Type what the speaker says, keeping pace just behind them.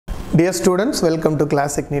Dear students, welcome to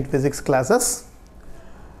Classic NEET Physics classes.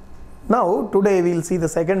 Now, today we will see the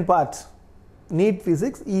second part. NEET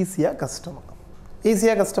Physics, easier customer.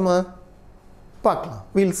 Easier customer?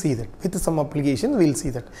 We will see that. With some applications, we will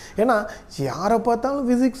see that.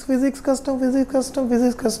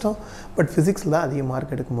 Physics custom. But physics la adhiga mark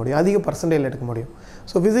edukka mudiyum. Adhiga percentage edukka mudiyum.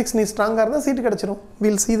 So, physics ni strong ah irundha seat kedachirum. We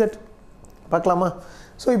will see that. Paakalama.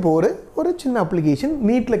 So, ipo oru chinna application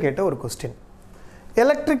NEET la ketta oru question.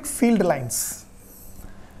 Electric field lines.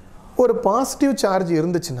 ஒரு positive charge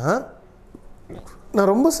இருந்துச்சுன்னா நான்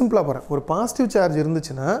ரொம்ப சிம்பிளா போறேன். ஒரு positive charge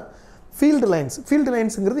இருந்துச்சுன்னா field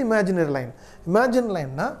லைன்ஸ்ங்கிறது imaginary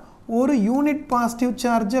லைன்னா ஒரு unit positive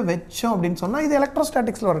சார்ஜை வெச்சோம் அப்படின்னு சொன்னா இது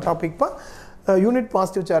எலக்ட்ரோஸ்டாட்டிக்ஸ்ல வர டாபிக் பா. யூனிட்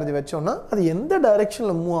பாசிட்டிவ் சார்ஜ் வெச்சோம்னா அது எந்த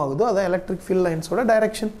டைரக்ஷன்ல மூவ் ஆகுதோ அதான் எலக்ட்ரிக் ஃபீல்ட் லைன்ஸோட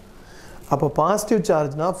டைரக்ஷன். அப்போ பாசிட்டிவ்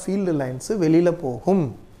சார்ஜ்னா ஃபீல்ட் லைன்ஸ் வெளியில போகும்.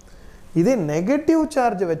 இதே நெகட்டிவ்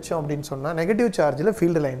சார்ஜ் வெச்சோம் அப்படின்னு சொன்னா நெகட்டிவ் சார்ஜ்ல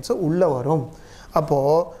ஃபீல்ட் லைன்ஸ் உள்ள வரும். அப்போ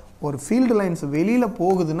ஒரு ஃபீல்ட் லைன்ஸ் வெளியில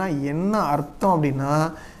போகுதுன்னா என்ன அர்த்தம் அப்படினா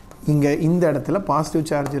இங்க இந்த இடத்துல பாசிட்டிவ்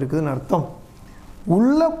சார்ஜ் இருக்குதுன்னு அர்த்தம்.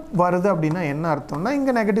 உள்ள வருது அப்படினா என்ன அர்த்தம்னா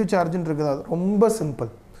இங்க நெகட்டிவ் சார்ஜ்னு இருக்குது. அது ரொம்ப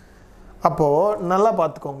சிம்பிள். அப்போ நல்லா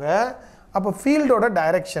பாத்துக்கோங்க. அப்போ ஃபீல்டோட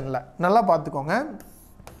டைரக்ஷன்ல நல்லா பாத்துக்கோங்க.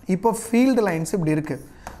 இப்போ ஃபீல்ட் லைன்ஸ் இப்படி இருக்கு.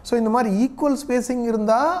 ஸோ இந்த மாதிரி ஈக்குவல் ஸ்பேசிங்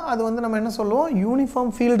இருந்தால் அது வந்து நம்ம என்ன சொல்லுவோம், யூனிஃபார்ம்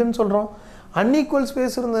ஃபீல்டுன்னு சொல்கிறோம். அன்ஈக்குவல்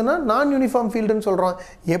ஸ்பேஸ் இருந்ததுன்னா நான் யூனிஃபார்ம் ஃபீல்டுன்னு சொல்கிறோம்.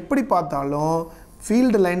 எப்படி பார்த்தாலும்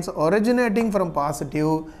field lines originating from positive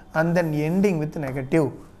and then ending with negative.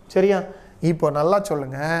 சரியா? இப்போ நல்லா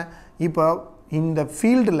சொல்லுங்கள். இப்போ இந்த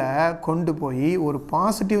ஃபீல்டில் கொண்டு போய் ஒரு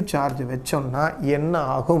பாசிட்டிவ் சார்ஜ் வச்சோம்னா என்ன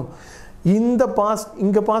ஆகும்?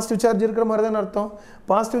 இங்கே பாசிட்டிவ் சார்ஜ் இருக்கிற மாதிரி தான் அர்த்தம்.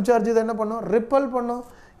 பாசிட்டிவ் சார்ஜ் இதை என்ன பண்ணும்? ரிப்பல் பண்ணும்.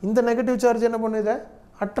 இந்த நெகட்டிவ் சார்ஜ் என்ன பண்ணும்? இதை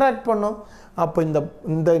அட்ராக்ட் பண்ணோம். அப்போ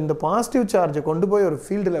இந்த பாசிட்டிவ் சார்ஜை கொண்டு போய் ஒரு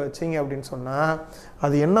ஃபீல்டில் வச்சிங்க அப்படின்னு சொன்னால்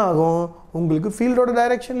அது என்ன ஆகும்? உங்களுக்கு ஃபீல்டோட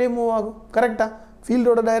டைரெக்ஷன்லேயே மூவ் ஆகும். கரெக்டாக?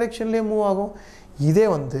 ஃபீல்டோட டைரெக்ஷன்லேயே மூவ் ஆகும். இதே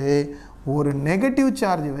வந்து ஒரு நெகட்டிவ்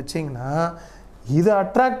சார்ஜ் வச்சிங்கன்னா இதை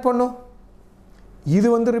அட்ராக்ட் பண்ணும், இது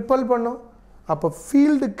வந்து ரிப்பல் பண்ணும். அப்போ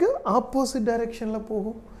ஃபீல்டுக்கு ஆப்போசிட் டைரெக்ஷனில்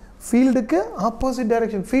போகும். ஃபீல்டுக்கு ஆப்போசிட்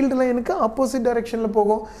டைரெக்ஷன், ஃபீல்டு லைனுக்கு ஆப்போசிட் டைரெக்ஷனில்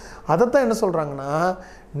போகும். அதைத்தான் என்ன சொல்கிறாங்கன்னா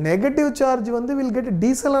நெகட்டிவ் சார்ஜ் வந்து will get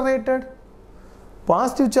decelerated,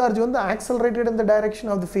 positive charge வந்து accelerated in the direction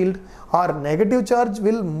of the field, or negative charge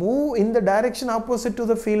will move in the direction opposite to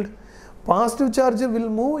the field, positive charge will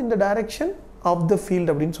move in the direction of the field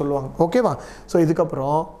அப்படின்னு சொல்லுவாங்க. ஓகேவா? So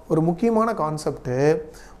இதுக்கப்புறம் ஒரு முக்கியமான concept,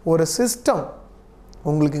 ஒரு system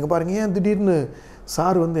உங்களுக்கு இங்கே பாருங்க. ஏன் திடீர்னு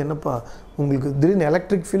சார் வந்து என்னப்பா உங்களுக்கு திடீர்னு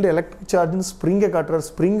எலக்ட்ரிக் சார்ஜ்னு ஸ்ப்ரிங்கை காட்டுறார்.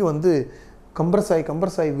 ஸ்ப்ரிங் வந்து கம்ப்ரஸ்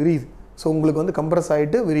ஆகி விரியுது. ஸோ உங்களுக்கு வந்து கம்ப்ரஸ்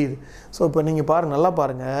ஆகிட்டு விரியுது. ஸோ இப்போ நீங்கள் நல்லா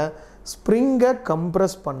பாருங்கள். ஸ்ப்ரிங்கை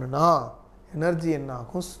கம்ப்ரஸ் பண்ணுனா எனர்ஜி என்ன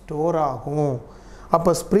ஆகும்? ஸ்டோர் ஆகும்.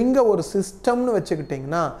 அப்போ ஸ்ப்ரிங்கை ஒரு சிஸ்டம்னு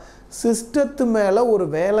வச்சுக்கிட்டிங்கன்னா சிஸ்டத்து மேலே ஒரு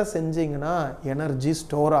வேலை செஞ்சிங்கன்னா எனர்ஜி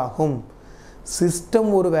ஸ்டோர் ஆகும். சிஸ்டம்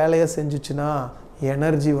ஒரு வேலையை செஞ்சிச்சுன்னா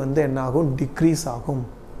எனர்ஜி வந்து என்ன ஆகும்? டிக்ரீஸ் ஆகும்.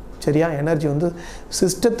 சரியா? எனர்ஜி வந்து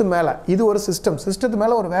சிஸ்டத்து மேலே, இது ஒரு சிஸ்டத்து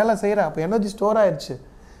மேலே ஒரு வேலை செய்கிற, அப்போ எனர்ஜி ஸ்டோர் ஆயிடுச்சு.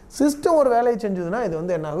 சிஸ்டம் ஒரு வேலையை செஞ்சதுன்னா இது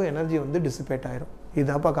வந்து என்ன ஆகும்? எனர்ஜி வந்து டிசிபேட் ஆயிரும்.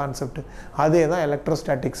 இதுதான்ப்பா கான்செப்ட். அதே தான்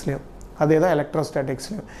எலக்ட்ரோஸ்டாட்டிக்ஸ்லையும்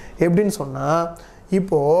எப்படின்னு சொன்னால்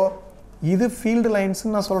இப்போது இது ஃபீல்டு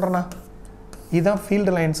லைன்ஸ்ன்னு நான் சொல்கிறேன்னா இதுதான்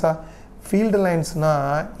ஃபீல்டு லைன்ஸா? ஃபீல்டு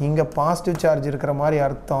லைன்ஸ்னால் இங்கே பாசிட்டிவ் சார்ஜ் இருக்கிற மாதிரி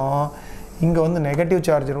அர்த்தம், இங்கே வந்து நெகட்டிவ்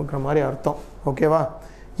சார்ஜ் இருக்கிற மாதிரி அர்த்தம். ஓகேவா?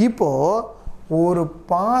 இப்போது ஒரு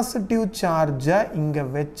பாசிட்டிவ் சார்ஜை இங்கே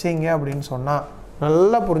வச்சிங்க அப்படின்னு சொன்னால்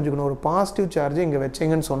நல்லா புரிஞ்சுக்கணும். ஒரு பாசிட்டிவ் சார்ஜை இங்கே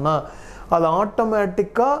வச்சிங்கன்னு சொன்னால் அது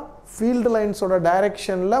ஆட்டோமேட்டிக்காக ஃபீல்டு லைன்ஸோட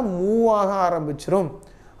டைரெக்ஷனில் மூவ் ஆக ஆரம்பிச்சிடும்.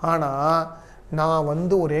 ஆனால் நான்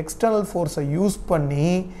வந்து ஒரு எக்ஸ்டர்னல் ஃபோர்ஸை யூஸ் பண்ணி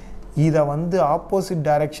இதை வந்து ஆப்போசிட்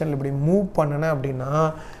டைரெக்ஷனில் இப்படி மூவ் பண்ணினேன் அப்படின்னா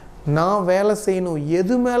நான் வேலை செய்யணும்.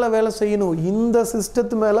 எது மேலே வேலை செய்யணும்? இந்த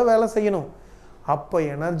சிஸ்டத்து மேலே வேலை செய்யணும். அப்போ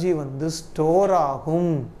எனர்ஜி வந்து ஸ்டோர்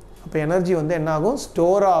ஆகும். அப்போ எனர்ஜி வந்து என்ன ஆகும்?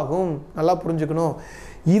 ஸ்டோர் ஆகும். நல்லா புரிஞ்சுக்கணும்.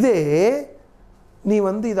 இதே நீ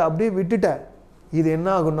வந்து இதை அப்படியே விட்டுட்ட, இது என்ன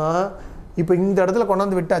ஆகும்னா இப்போ இந்த இடத்துல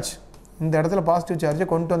கொண்டாந்து விட்டாச்சு, இந்த இடத்துல பாசிட்டிவ் சார்ஜை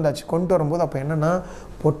கொண்டு வரும்போது அப்போ என்னென்னா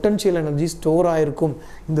பொட்டன்ஷியல் எனர்ஜி ஸ்டோர் ஆகிருக்கும்.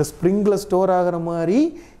 இந்த ஸ்ப்ரிங்கில் ஸ்டோர் ஆகிற மாதிரி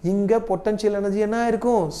இங்கே பொட்டன்ஷியல் எனர்ஜி என்ன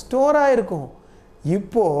ஆகிருக்கும்? ஸ்டோர் ஆகிருக்கும்.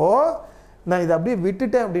 இப்போது நான் இதை அப்படியே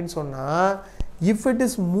விட்டுட்டேன் அப்படின்னு சொன்னால் இஃப் இட்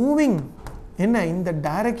இஸ் மூவிங் என்ன இந்த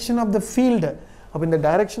டைரெக்ஷன் ஆஃப் த ஃபீல்டு, அப்போ இந்த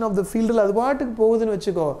டைரெக்ஷன் ஆஃப் த ஃபீல்டில் அது பாட்டுக்கு போகுதுன்னு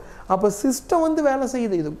வச்சுக்கோ. அப்போ சிஸ்டம் வந்து வேலை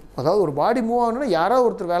செய்யுது. இது அதாவது ஒரு பாடி மூவ் ஆகணும்னா யாராவது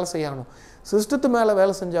ஒருத்தர் வேலை செய்யணும். சிஸ்டத்து மேலே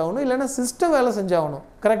வேலை செஞ்சாகணும், இல்லைன்னா சிஸ்டம் வேலை செஞ்சாகணும்.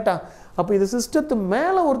 கரெக்டாக? அப்போ இது சிஸ்டத்து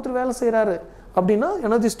மேலே ஒருத்தர் வேலை செய்கிறாரு அப்படின்னா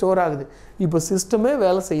எனர்ஜி ஸ்டோர் ஆகுது. இப்போ சிஸ்டமே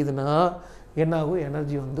வேலை செய்யுதுன்னா என்ன ஆகும்?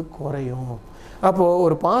 எனர்ஜி வந்து குறையும். அப்போது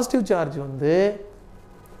ஒரு பாசிட்டிவ் சார்ஜ் வந்து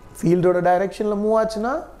ஃபீல்டோட டைரெக்ஷனில் மூவ்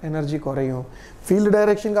ஆச்சுன்னா எனர்ஜி குறையும், ஃபீல்டு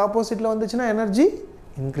டைரெக்ஷனுக்கு ஆப்போசிட்டில் வந்துச்சுன்னா எனர்ஜி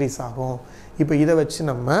இன்க்ரீஸ் ஆகும். இப்போ இதை வச்சு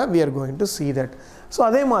நம்ம we are going to see that. So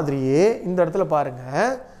அதே மாதிரியே இந்த இடத்துல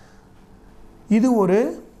பாருங்கள், இது ஒரு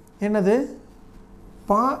என்னது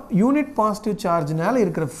யூனிட் பாசிட்டிவ் சார்ஜ்னால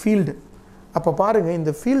இருக்கிற ஃபீல்டு. அப்போ பாருங்கள்,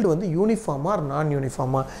 இந்த ஃபீல்டு வந்து யூனிஃபார்மாக நான்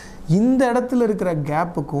யூனிஃபார்மாக, இந்த இடத்துல இருக்கிற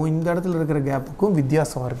கேப்புக்கும் இந்த இடத்துல இருக்கிற கேப்புக்கும்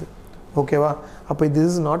வித்தியாசம் வருது. ஓகேவா? அப்போ this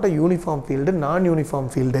is not a uniform field, நான் யூனிஃபார்ம்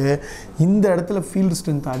ஃபீல்டு. இந்த இடத்துல ஃபீல்டு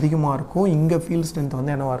ஸ்ட்ரென்த் அதிகமாக இருக்கும், இங்கே ஃபீல்டு ஸ்ட்ரென்த்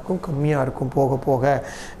வந்து என்னவாக இருக்கும், கம்மியாக இருக்கும் போக போக.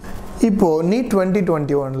 இப்போது NEET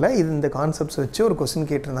 2021 இது இந்த கான்செப்ட்ஸ் வச்சு ஒரு கொஸ்டின்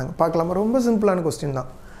கேட்டிருந்தாங்க. பார்க்கலாமா? ரொம்ப சிம்பிளான கொஸ்டின்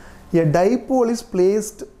தான். A dipole is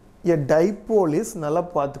placed, a dipole is, நல்லா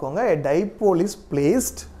பார்த்துக்கோங்க, a dipole is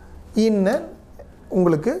placed in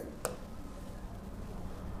உங்களுக்கு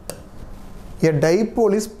a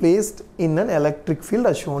dipole is placed in an electric field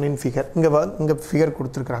as shown in figure. இங்கே ஃபிகர்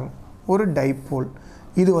கொடுத்துருக்குறாங்க. ஒரு டைப்போல்,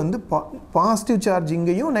 இது வந்து பாசிட்டிவ் சார்ஜ்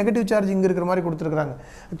இங்கேயும் நெகட்டிவ் சார்ஜ் இங்கே இருக்கிற மாதிரி கொடுத்துருக்குறாங்க.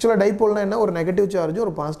 ஆக்சுவலாக டைப்போல்னால் என்ன, ஒரு நெகட்டிவ் சார்ஜும்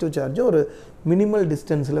ஒரு பாசிட்டிவ் சார்ஜும் ஒரு மினிமல்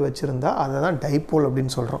டிஸ்டன்ஸில் வச்சுருந்தா அதை தான் டைப்போல்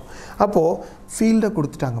அப்படின்னு சொல்கிறோம். அப்போது ஃபீல்டை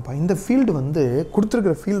கொடுத்துட்டாங்கப்பா. இந்த ஃபீல்டு வந்து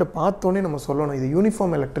கொடுத்துருக்குற ஃபீல்டை பார்த்தோன்னே நம்ம சொல்லணும், இது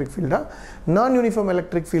யூனிஃபார்ம் எலக்ட்ரிக் ஃபீல்டா நான் யூனிஃபார்ம்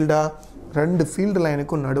எலக்ட்ரிக் ஃபீல்டா. ரெண்டு ஃபீல்டு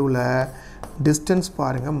லைனுக்கும் நடுவில் டிஸ்டன்ஸ்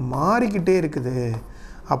பாருங்கள் மாறிக்கிட்டே இருக்குது.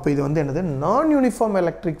 அப்போ இது வந்து என்னது, நான் யூனிஃபார்ம்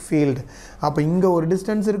எலக்ட்ரிக் ஃபீல்டு. அப்போ இங்கே ஒரு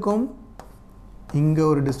டிஸ்டன்ஸ் இருக்கும், இங்கே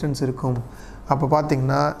ஒரு டிஸ்டன்ஸ் இருக்கும். அப்போ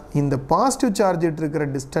பார்த்திங்கன்னா இந்த பாசிட்டிவ் சார்ஜ் இருக்கிற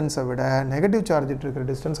டிஸ்டன்ஸை விட நெகட்டிவ் சார்ஜ் இருக்கிற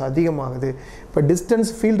டிஸ்டன்ஸ் அதிகமாகுது. இப்போ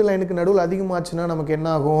டிஸ்டன்ஸ் ஃபீல்டு லைனுக்கு நடுவில் அதிகமாச்சுன்னா நமக்கு என்ன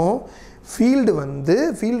ஆகும்,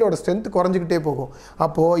 ஃபீல்டோட ஸ்ட்ரென்த் குறைஞ்சிக்கிட்டே போகும்.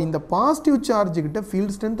 அப்போது இந்த பாசிட்டிவ் சார்ஜுக்கிட்ட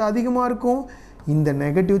ஃபீல்டு ஸ்ட்ரென்த் அதிகமாக இருக்கும், இந்த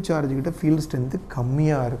நெகட்டிவ் சார்ஜுக்கிட்ட ஃபீல்டு ஸ்ட்ரென்த்து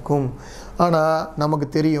கம்மியாக இருக்கும். ஆனால் நமக்கு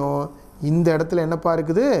தெரியும் இந்த இடத்துல என்னப்பா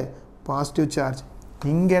இருக்குது, பாசிட்டிவ் சார்ஜ்,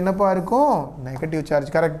 இங்கே என்னப்பா இருக்கும், நெகட்டிவ் சார்ஜ்.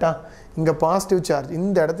 கரெக்டாக? இங்கே பாசிட்டிவ் சார்ஜ்,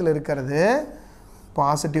 இந்த இடத்துல இருக்கிறது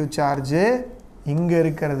பாசிட்டிவ் சார்ஜு, இங்கே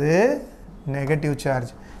இருக்கிறது நெகட்டிவ்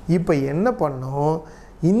சார்ஜ். இப்போ என்ன பண்ணும்,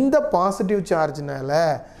 இந்த பாசிட்டிவ் சார்ஜ்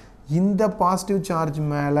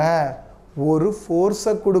மேலே ஒரு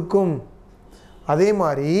ஃபோர்ஸை கொடுக்கும். அதே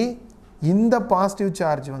மாதிரி இந்த பாசிட்டிவ்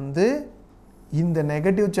சார்ஜ் வந்து இந்த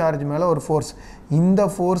நெகட்டிவ் சார்ஜ் மேலே ஒரு ஃபோர்ஸ், இந்த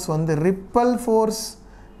ஃபோர்ஸ் வந்து ரிப்பல் ஃபோர்ஸ்,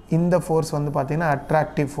 இந்த ஃபோர்ஸ் வந்து பார்த்திங்கன்னா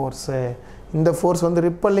அட்ராக்டிவ் ஃபோர்ஸு. இந்த ஃபோர்ஸ் வந்து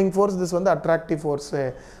ரிப்பல்லிங் ஃபோர்ஸ், திஸ் வந்து அட்ராக்டிவ் ஃபோர்ஸு.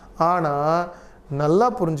 ஆனால் நல்லா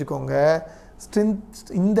புரிஞ்சுக்கோங்க,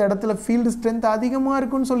 இந்த இடத்துல ஃபீல்டு ஸ்ட்ரென்த் அதிகமாக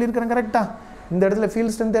இருக்குன்னு சொல்லியிருக்கிறேன். கரெக்டாக? இந்த இடத்துல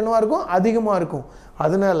ஃபீல்டு ஸ்ட்ரென்த் என்னவாக இருக்கும், அதிகமாக இருக்கும்.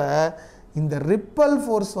 அதனால் இந்த ரிப்பல்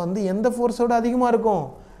ஃபோர்ஸ் வந்து எந்த ஃபோர்ஸோடு அதிகமாக இருக்கும்,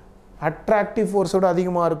 அட்ராக்டிவ் ஃபோர்ஸோடு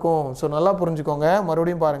அதிகமாக இருக்கும். ஸோ நல்லா புரிஞ்சுக்கோங்க,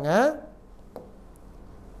 மறுபடியும் பாருங்கள்.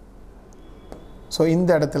 ஸோ இந்த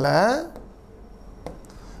இடத்துல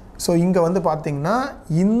இங்கே வந்து பார்த்திங்கன்னா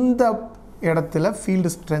இந்த இடத்துல ஃபீல்டு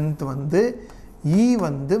ஸ்ட்ரென்த் வந்து E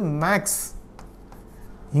வந்து மேக்ஸ்,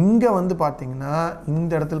 இங்கே வந்து பார்த்திங்கன்னா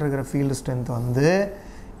இந்த இடத்துல இருக்கிற ஃபீல்டு ஸ்ட்ரென்த் வந்து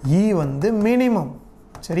E வந்து மினிமம்.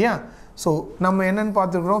 சரியா? ஸோ நம்ம என்னென்னு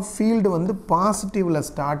பார்த்துருக்குறோம், ஃபீல்டு வந்து பாசிட்டிவில்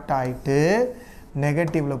ஸ்டார்ட் ஆகிட்டு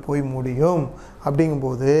நெகட்டிவில் போய் முடியும்.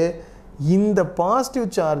 அப்படிங்கும்போது இந்த பாசிட்டிவ்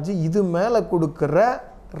சார்ஜ் இது மேலே கொடுக்குற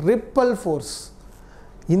ரிப்பல் ஃபோர்ஸ்,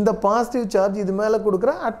 இந்த பாசிட்டிவ் சார்ஜ் இது மேலே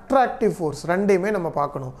கொடுக்குற அட்ராக்டிவ் ஃபோர்ஸ், ரெண்டையுமே நம்ம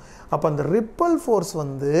பார்க்கணும். அப்போ அந்த ரிப்பல் ஃபோர்ஸ்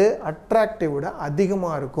வந்து அட்ராக்டிவ் விட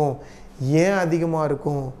அதிகமாக இருக்கும். ஏன் அதிகமாக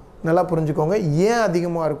இருக்கும், நல்லா புரிஞ்சுக்கோங்க. ஏன்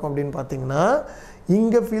அதிகமாக இருக்கும் அப்படின்னு பார்த்தீங்கன்னா,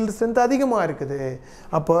 இங்கே ஃபீல்டு ஸ்ட்ரென்த் அதிகமாக இருக்குது.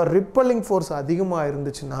 அப்போ ரிப்பல்லிங் ஃபோர்ஸ் அதிகமாக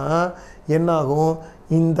இருந்துச்சுன்னா என்னாகும்,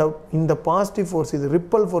 இந்த பாசிட்டிவ் ஃபோர்ஸ், இது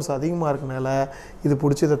ரிப்பல் ஃபோர்ஸ் அதிகமாக இருக்கனால இது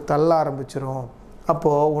பிடிச்சி இதை தள்ள ஆரம்பிச்சிடும்.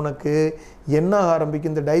 அப்போது உனக்கு என்ன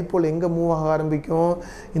ஆரம்பிக்கும், இந்த டைப்போல் எங்கே மூவ் ஆக ஆரம்பிக்கும்,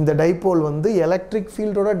 இந்த டைப்போல் வந்து எலக்ட்ரிக்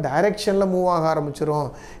ஃபீல்டோட டைரெக்ஷனில் மூவ் ஆக ஆரம்பிச்சிடும்.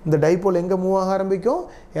 இந்த டைப்போல் எங்கே மூவ் ஆக ஆரம்பிக்கும்,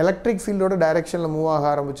 எலக்ட்ரிக் ஃபீல்டோட டைரெக்ஷனில் மூவ் ஆக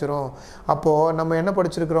ஆரம்பிச்சிடும். அப்போது நம்ம என்ன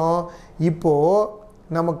படிச்சிருக்கிறோம், இப்போது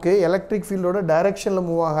நமக்கு எலக்ட்ரிக் ஃபீல்டோட டைரெக்ஷனில்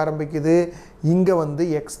மூவ் ஆக ஆரம்பிக்குது. இங்கே வந்து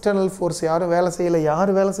எக்ஸ்டர்னல் ஃபோர்ஸ் யாரும் வேலை செய்யலை,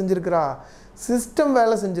 யார் வேலை செஞ்சுருக்கிறா, சிஸ்டம்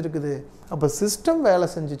வேலை செஞ்சுருக்குது. அப்போ சிஸ்டம் வேலை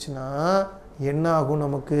செஞ்சிச்சுன்னா என்ன ஆகும்,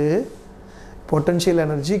 நமக்கு பொட்டன்ஷியல்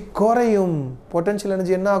எனர்ஜி குறையும். பொட்டன்ஷியல்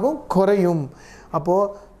எனர்ஜி என்ன ஆகும், குறையும்.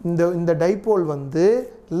 அப்போது இந்த டைப்போல் வந்து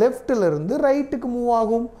லெஃப்டிலிருந்து ரைட்டுக்கு மூவ்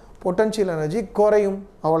ஆகும், பொட்டன்ஷியல் எனர்ஜி குறையும்.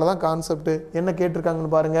 அவ்வளோதான் கான்செப்ட். என்ன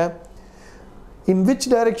கேட்டிருக்காங்கன்னு பாருங்கள், in which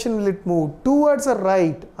direction will it move, towards the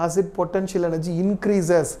right as it potential energy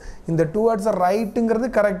increases. இந்த towards the rightங்கிறது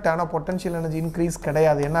கரெக்ட், ஆனால் பொட்டன்ஷியல் எனர்ஜி இன்க்ரீஸ்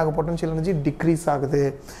கிடையாது. என்ன ஆகும், பொட்டன்ஷியல் எனர்ஜி டிக்ரீஸ் ஆகுது.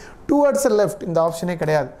 towards the left இந்த ஆப்ஷனே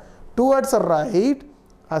கிடையாது. towards the right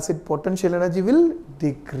as it potential energy will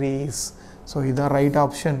decrease. So இதுதான் ரைட்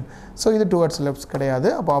ஆப்ஷன். ஸோ இது டுவர்ட்ஸ் லெஃப்ட் கிடையாது.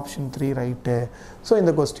 அப்போ ஆப்ஷன் 3 ரைட்டு. ஸோ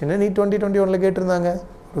இந்த கொஸ்டினை NEET 2021 கேட்டிருந்தாங்க.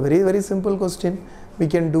 ஒரு very very simple question. we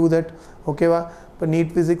can do that. ஓகேவா? இப்போ நீட்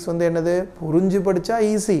ஃபிசிக்ஸ் வந்து என்னது, புரிஞ்சு படித்தா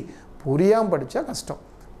ஈஸி, புரியாமல் படித்தா கஷ்டம்.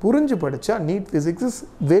 புரிஞ்சு படித்தா NEET physics is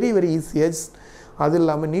very very easiest. அது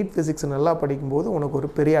இல்லாமல் நீட் ஃபிசிக்ஸ் நல்லா படிக்கும்போது உனக்கு ஒரு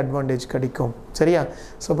பெரிய அட்வான்டேஜ் கிடைக்கும். சரியா?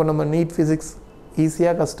 ஸோ இப்போ நம்ம நீட் ஃபிசிக்ஸ்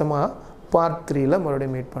ஈஸியாக கஷ்டமாக பார்ட் 3ல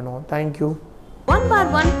மறுபடியும் மீட் பண்ணுவோம். Thank you.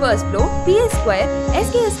 1/1 first floor, PS Square,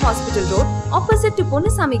 SKS Hospital Road, opposite to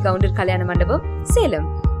Ponnasamy Counter, Kalyana Mandapam, Salem.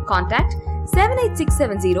 Contact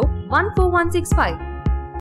 78670 14165.